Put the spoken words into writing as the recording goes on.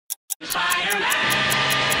Hey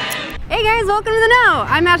guys, welcome to the Know.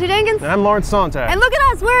 I'm Jenkins. And I'm Sonntag. And look at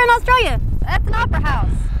us, we're in Australia. That's an opera house.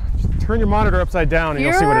 Just turn your monitor upside down and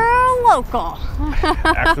you'll see what it local.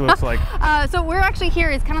 actually looks like. So we're actually here,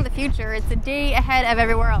 it's kind of the future. It's a day ahead of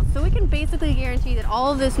everywhere else. So we can basically guarantee that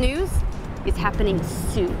all of this news is happening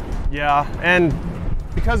soon. Yeah, and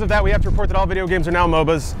because of that, we have to report that all video games are now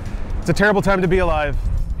MOBAs. It's a terrible time to be alive.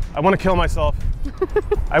 I want to kill myself.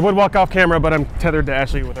 I would walk off camera, but I'm tethered to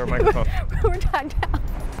Ashley with our microphone. We're tagged out.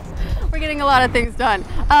 We're getting a lot of things done.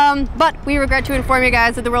 But we regret to inform you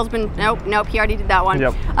guys that the world's been, nope, he already did that one.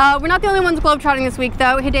 Yep. We're not the only ones globetrotting this week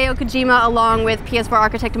though. Hideo Kojima, along with PS4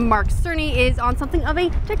 architect Mark Cerny, is on something of a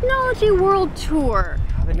technology world tour.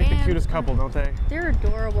 They make the cutest couple, don't they? They're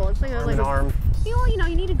adorable. It's like, arm. You know,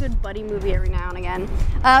 you need a good buddy movie every now and again.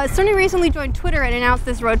 Cerny recently joined Twitter and announced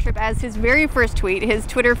this road trip as his very first tweet. His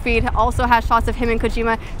Twitter feed also has shots of him and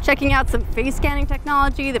Kojima checking out some face scanning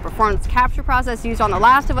technology, the performance capture process used on The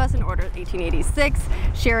Last of Us in Order 1886,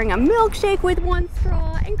 sharing a milkshake with one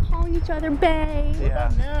straw, and calling each other bae.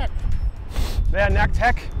 Yeah. Yeah, Knack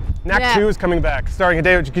Tech. Knack 2 is coming back, starring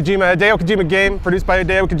Hideo Kojima game, produced by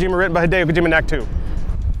Hideo Kojima, written by Hideo Kojima. Knack 2.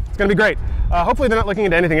 It's gonna be great. Hopefully they're not looking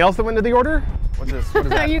into anything else that went into the order. What's this? What is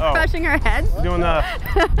that? Are you crushing our heads? Doing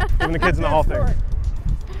the kids in the hall thing.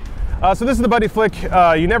 So this is the buddy flick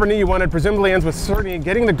you never knew you wanted. Presumably ends with Cerny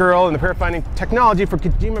getting the girl and the pair finding technology for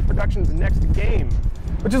Kojima Productions' next game.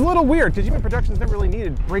 Which is a little weird. Kojima Productions never really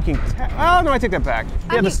needed breaking tech. Oh no, I take that back.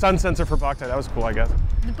 He had the sun sensor for Boktai. That was cool, I guess.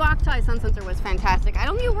 The Boktai sun sensor was fantastic. I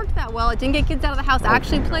don't think it worked that well. It didn't get kids out of the house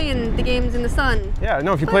actually playing the games in the sun. Yeah,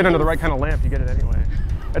 no, if you played under the right kind of lamp, you get it anyway.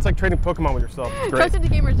 It's like trading Pokemon with yourself. It's great. Trusted to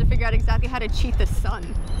gamers to figure out exactly how to cheat the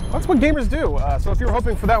sun. That's what gamers do. So if you're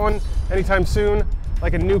hoping for that one anytime soon,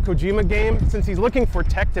 like a new Kojima game, since he's looking for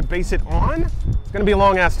tech to base it on, it's gonna be a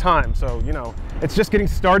long ass time. So, you know, it's just getting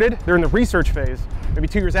started. They're in the research phase. Maybe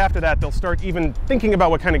 2 years after that, they'll start even thinking about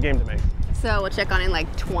what kind of game to make. So we'll check on it in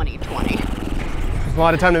like 2020. There's a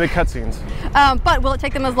lot of time to make cutscenes. But will it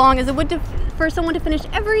take them as long as it would for someone to finish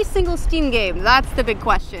every single Steam game? That's the big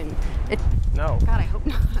question. No. God, I hope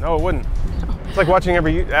not. No, it wouldn't. No. It's like watching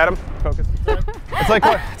every Adam, focus. It's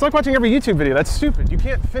like watching every YouTube video. That's stupid. You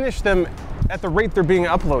can't finish them at the rate they're being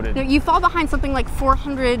uploaded. No, you fall behind something like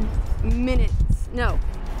 400 minutes. No,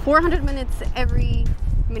 400 minutes every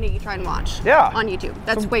minute you try and watch. Yeah. On YouTube.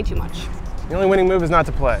 That's way too much. The only winning move is not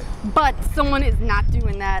to play. But someone is not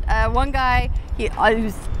doing that. One guy,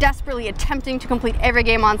 who's desperately attempting to complete every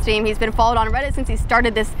game on Steam. He's been followed on Reddit since he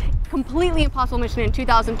started this completely impossible mission in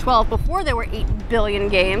 2012, before there were 8 billion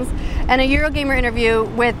games. And a Eurogamer interview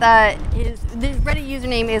with his Reddit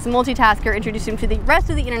username is Multitasker introduced him to the rest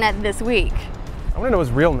of the internet this week. I want to know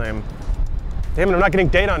his real name. Damn it, I'm not getting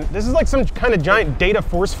data on. This is like some kind of giant data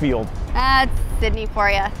force field. That's Sydney for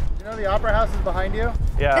you. You know the Opera House is behind you?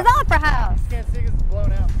 Yeah. It's Opera House. You can't see because it's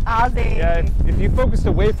blown out. Ozzy. Yeah, if you focused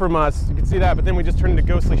away from us, you could see that, but then we just turned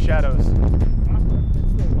into ghostly shadows.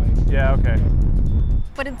 Yeah, okay.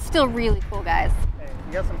 But it's still really cool, guys. Hey,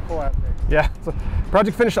 you got some cool outfits. Yeah, so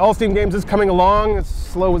Project Finished All Steam Games is coming along. It's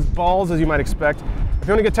slow as balls, as you might expect. If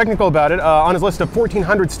you want to get technical about it, on his list of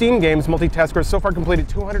 1,400 Steam games, Multitasker has so far completed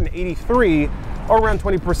 283, or around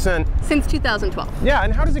 20%. Since 2012. Yeah,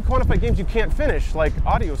 and how does he quantify games you can't finish, like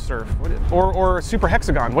Audio Surf, or Super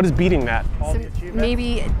Hexagon? What is beating that?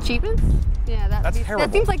 Maybe achievements? Yeah, that's terrible.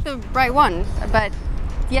 That seems like the right one, but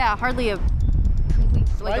yeah, hardly a complete,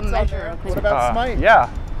 like a measure. What about Smite? Yeah.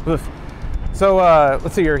 So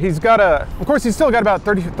let's see here. He's got of course, he's still got about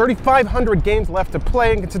 3,500 games left to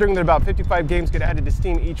play, and considering that about 55 games get added to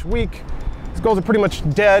Steam each week, his goals are pretty much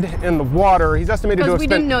dead in the water. He's estimated to have spent...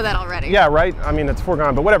 Because we didn't know that already. Yeah, right? I mean, it's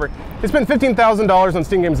foregone, but whatever. He spent $15,000 on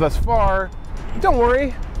Steam games thus far. Don't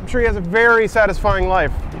worry. I'm sure he has a very satisfying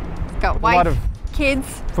life. Got wife, a lot of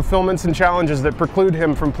kids, fulfillments and challenges that preclude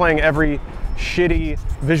him from playing every shitty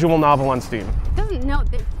visual novel on Steam. Doesn't know...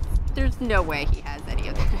 There's no way he has any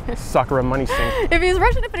of this. Sucker a money sink. If he's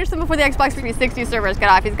rushing to finish them before the Xbox 360 servers get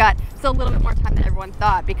off, he's got still a little bit more time than everyone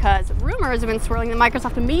thought, because rumors have been swirling that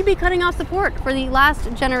Microsoft may be cutting off support for the last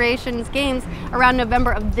generation's games around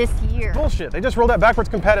November of this year. Bullshit. They just rolled out backwards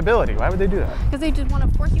compatibility. Why would they do that? Because they just want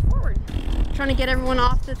to force you forward. Trying to get everyone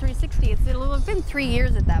off to 360. It'll have been 3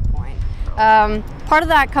 years at that point. Part of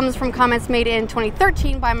that comes from comments made in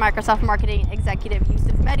 2013 by Microsoft marketing executive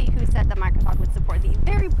Eddy, who said that Microsoft would support the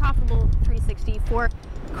very profitable 360 for,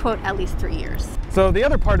 quote, at least 3 years. So the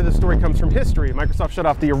other part of the story comes from history. Microsoft shut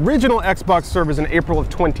off the original Xbox servers in April of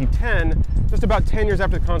 2010, just about 10 years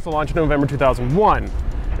after the console launched in November 2001.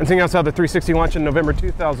 And seeing as how the 360 launched in November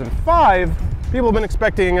 2005, people have been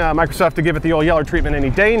expecting Microsoft to give it the old Yeller treatment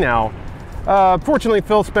any day now. Fortunately,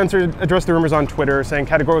 Phil Spencer addressed the rumors on Twitter, saying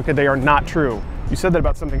categorically they are not true. You said that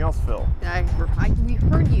about something else, Phil. We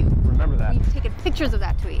heard you. Remember that. We've taken pictures of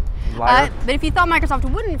that tweet. Liar. But if you thought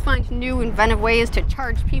Microsoft wouldn't find new inventive ways to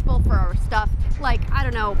charge people for our stuff, like, I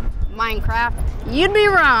don't know, Minecraft, you'd be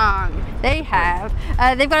wrong. They have.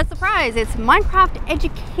 They've got a surprise. It's Minecraft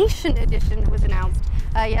Education Edition that was announced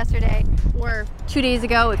yesterday, or 2 days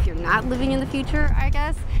ago if you're not living in the future, I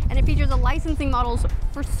guess. And it features a licensing models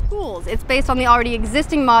for schools. It's based on the already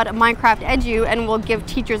existing mod Minecraft EDU and will give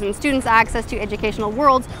teachers and students access to educational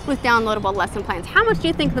worlds with downloadable lesson plans. How much do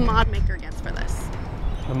you think the mod maker gets for this?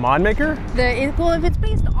 The mod maker? Well, if it's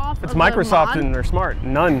based off It's of Microsoft and they're smart.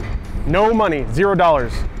 None. No money.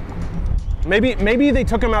 $0. Maybe they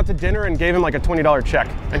took him out to dinner and gave him like a $20 check,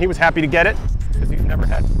 and he was happy to get it because he's never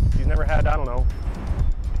had I don't know,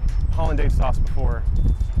 hollandaise sauce before.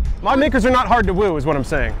 Mod makers are not hard to woo, is what I'm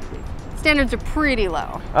saying. Standards are pretty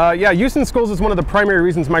low. Yeah, use in schools is one of the primary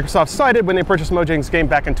reasons Microsoft cited when they purchased Mojang's game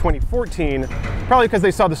back in 2014. Probably because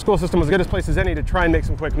they saw the school system was as good a place as any to try and make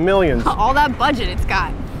some quick millions. All that budget it's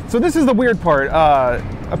got. So this is the weird part.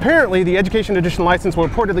 Apparently, the Education Edition license will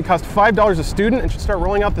reportedly cost $5 a student and should start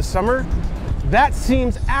rolling out this summer. That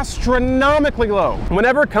seems astronomically low.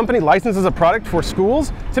 Whenever a company licenses a product for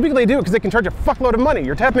schools, typically they do it because they can charge a fuckload of money.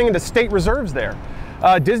 You're tapping into state reserves there.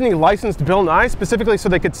 Disney licensed Bill Nye specifically so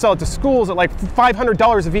they could sell it to schools at like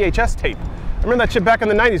 $500 a VHS tape. I remember that shit back in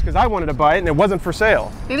the 90s because I wanted to buy it and it wasn't for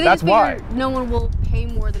sale. Maybe that's why. No one will pay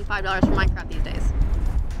more than $5 for Minecraft these days.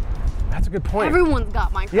 That's a good point. Everyone's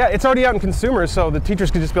got Minecraft. Yeah, it's already out in consumers, so the teachers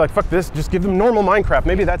could just be like, fuck this, just give them normal Minecraft.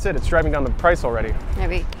 Maybe that's it, it's driving down the price already.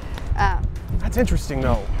 Maybe. That's interesting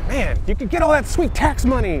though. Man, you could get all that sweet tax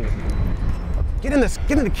money. Get in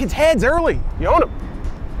the kids' heads early. You own them.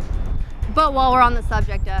 But while we're on the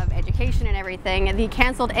subject of education and everything, the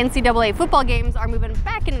canceled NCAA football games are moving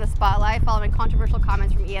back into the spotlight following controversial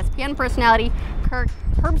comments from ESPN personality Kirk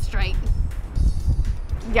Herbstreit.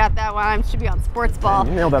 You got that one, should be on Sports Ball,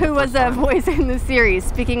 who was a voice in the series.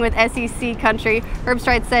 Speaking with SEC Country,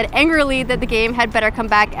 Herbstreit said angrily that the game had better come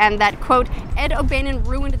back and that, quote, Ed O'Bannon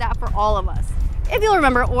ruined that for all of us. If you'll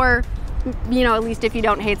remember, or you know, at least if you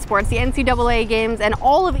don't hate sports, the NCAA games and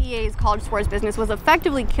all of EA's college sports business was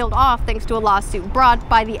effectively killed off thanks to a lawsuit brought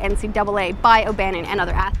by the NCAA by O'Bannon and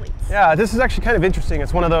other athletes. Yeah, this is actually kind of interesting.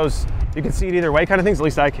 It's one of those, you can see it either way kind of things, at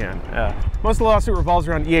least I can. Most of the lawsuit revolves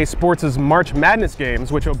around EA Sports' March Madness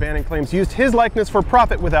games, which O'Bannon claims used his likeness for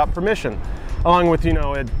profit without permission, along with, you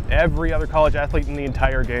know, every other college athlete in the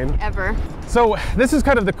entire game. Ever. So this is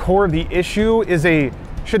kind of the core of the issue,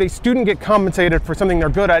 should a student get compensated for something they're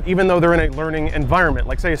good at even though they're in a learning environment?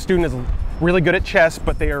 Like say a student is really good at chess,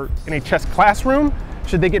 but they are in a chess classroom.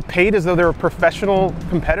 Should they get paid as though they're a professional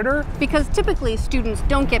competitor? Because typically students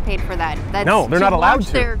don't get paid for that. No, they're not allowed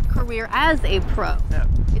to. Their career as a pro. Yeah.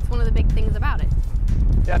 It's one of the big things about it.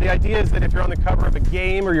 Yeah, the idea is that if you're on the cover of a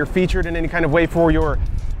game or you're featured in any kind of way for your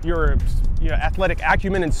athletic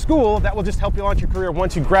acumen in school, that will just help you launch your career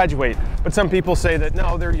once you graduate. But some people say that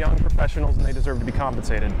no, they're young professionals and they deserve to be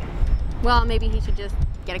compensated. Well, maybe he should just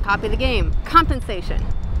get a copy of the game. Compensation.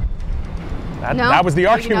 That was the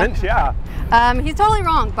argument, yeah. He's totally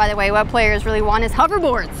wrong, by the way. What players really want is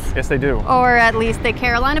hoverboards. Yes, they do. Or at least the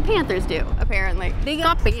Carolina Panthers do, apparently. They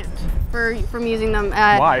got banned from using them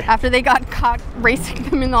Why? After they got caught racing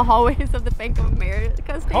them in the hallways of the Bank of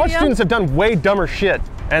America Stadium. College students have done way dumber shit,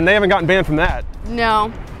 and they haven't gotten banned from that.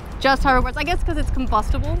 No, just hoverboards. I guess because it's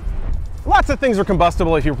combustible. Lots of things are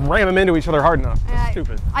combustible if you ram them into each other hard enough. It's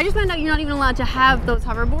stupid. I just found out you're not even allowed to have those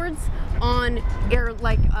hoverboards on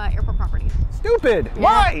airport property. Stupid. Yeah,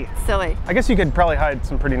 why? Silly. I guess you could probably hide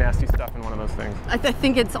some pretty nasty stuff in one of those things. I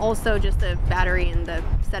think it's also just the battery and the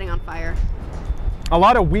setting on fire. A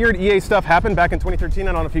lot of weird EA stuff happened back in 2013.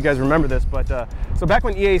 I don't know if you guys remember this, but so back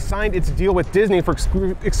when EA signed its deal with Disney for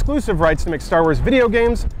exclusive rights to make Star Wars video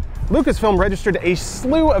games, Lucasfilm registered a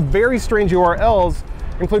slew of very strange URLs,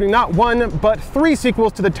 including not one, but 3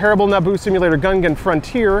 sequels to the terrible Naboo simulator Gungan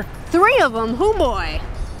Frontier. 3 of them, oh boy.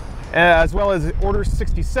 As well as Order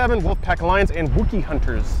 67, Wolfpack Alliance, and Wookiee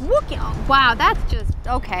Hunters. Wookiee, oh, wow, that's just,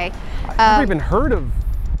 okay. I've never even heard of,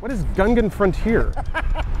 what is Gungan Frontier?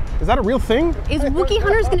 Is that a real thing? Is Wookiee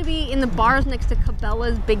Hunters going to be in the bars next to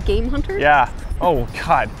Cabela's Big Game Hunters? Yeah. Oh,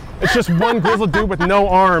 God. It's just one grizzled dude with no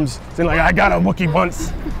arms saying like, I got a Wookiee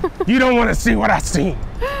once. You don't want to see what I seen.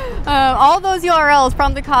 All those URLs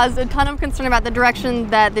probably caused a ton of concern about the direction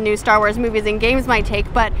that the new Star Wars movies and games might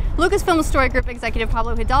take, but Lucasfilm Story Group executive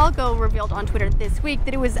Pablo Hidalgo revealed on Twitter this week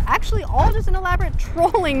that it was actually all just an elaborate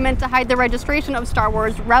trolling meant to hide the registration of Star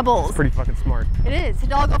Wars Rebels. It's pretty fucking smart. It is.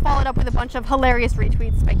 Hidalgo followed up with a bunch of hilarious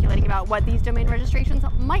retweets speculating about what these domain registrations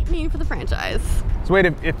might mean for the franchise. So wait,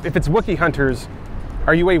 if it's Wookiee hunters,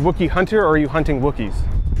 are you a Wookiee hunter or are you hunting Wookiees?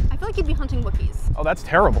 I feel like you'd be hunting Wookiees. Oh, that's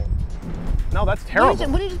terrible. No, that's terrible.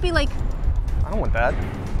 Would it just be like, I don't want that.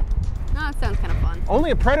 oh, that sounds kind of fun.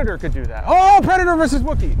 Only a Predator could do that. Oh, Predator versus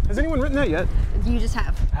Wookiee. Has anyone written that yet? You just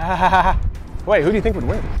have. Wait, who do you think would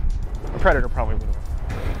win? A Predator probably would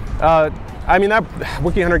win. I mean, that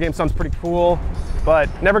Wookiee Hunter game sounds pretty cool, but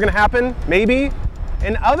never gonna happen, maybe.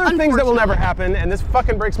 And other things that will never happen, and this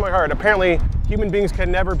fucking breaks my heart. Apparently, human beings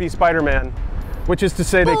can never be Spider-Man, which is to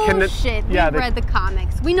say they can. Bullshit. Yeah, we read the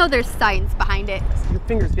comics. We know there's science behind it. Your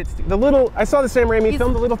fingers get the little. I saw the Sam Raimi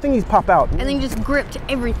film. The little thingies pop out, and then you just gripped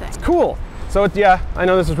everything. It's cool. So yeah, I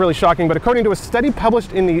know this is really shocking, but according to a study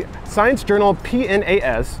published in the science journal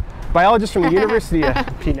PNAS, biologists from the University of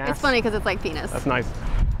PNAS. It's funny because it's like penis. That's nice.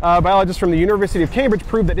 Biologists from the University of Cambridge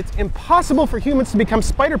proved that it's impossible for humans to become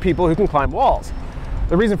spider people who can climb walls.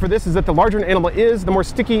 The reason for this is that the larger an animal is, the more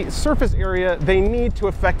sticky surface area they need to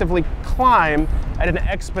effectively climb at an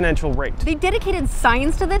exponential rate. They dedicated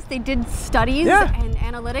science to this. They did studies and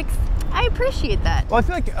analytics. I appreciate that. Well,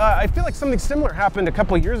 I feel like something similar happened a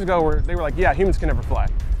couple of years ago where they were like, yeah, humans can never fly.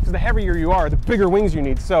 Because the heavier you are, the bigger wings you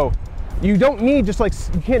need. So you don't need you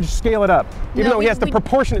can't just scale it up. Even though he has the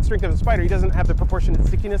proportionate strength of a spider, he doesn't have the proportionate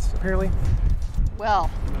stickiness, apparently.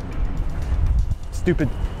 Well. Stupid.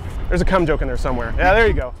 There's a cum joke in there somewhere. Yeah, there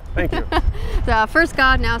you go. Thank you. The first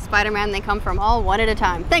God, now Spider-Man, they come from all one at a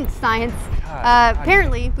time. Thanks, science.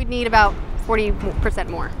 Apparently, we'd need about 40%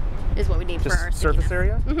 more is what we need for our surface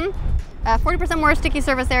area? Mm-hmm. 40% more sticky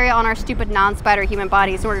surface area on our stupid non-spider human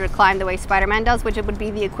bodies in order to climb the way Spider-Man does, which it would be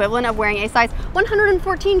the equivalent of wearing a size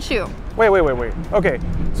 114 shoe. Wait. Okay,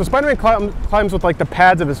 so Spider-Man climbs with like the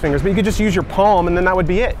pads of his fingers, but you could just use your palm and then that would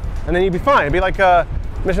be it. And then you'd be fine. It'd be like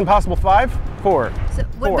Mission Impossible 5, 4. So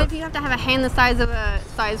what if you have to have a hand the size of a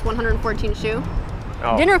size 114 shoe?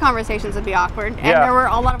 Oh. Dinner conversations would be awkward, and there were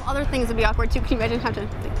a lot of other things that would be awkward too. Can you imagine having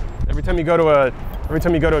to think? Every time you go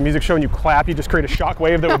to a music show and you clap, you just create a shock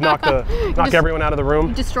wave that would knock everyone out of the room.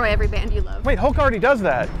 You destroy every band you love. Wait, Hulk already does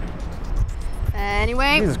that.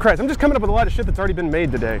 Anyway. Jesus Christ, I'm just coming up with a lot of shit that's already been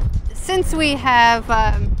made today. Since we have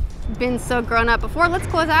been so grown up before, let's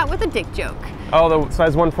close out with a dick joke. Oh, the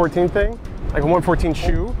size 114 thing? Like a 114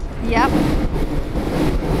 shoe? Yep.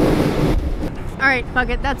 All right, fuck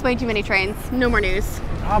it. That's way too many trains. No more news.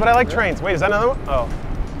 Oh, but I like trains. Wait, is that another one? Oh.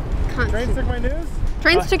 Trains took my news?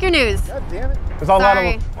 Trains took your news. God damn it. There's a lot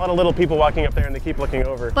of little people walking up there and they keep looking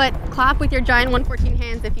over. But clap with your giant 114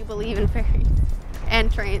 hands if you believe in fairies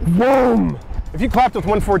and trains. Boom! If you clapped with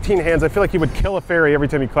 114 hands, I feel like you would kill a fairy every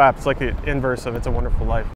time you clap. It's like the inverse of It's a Wonderful Life.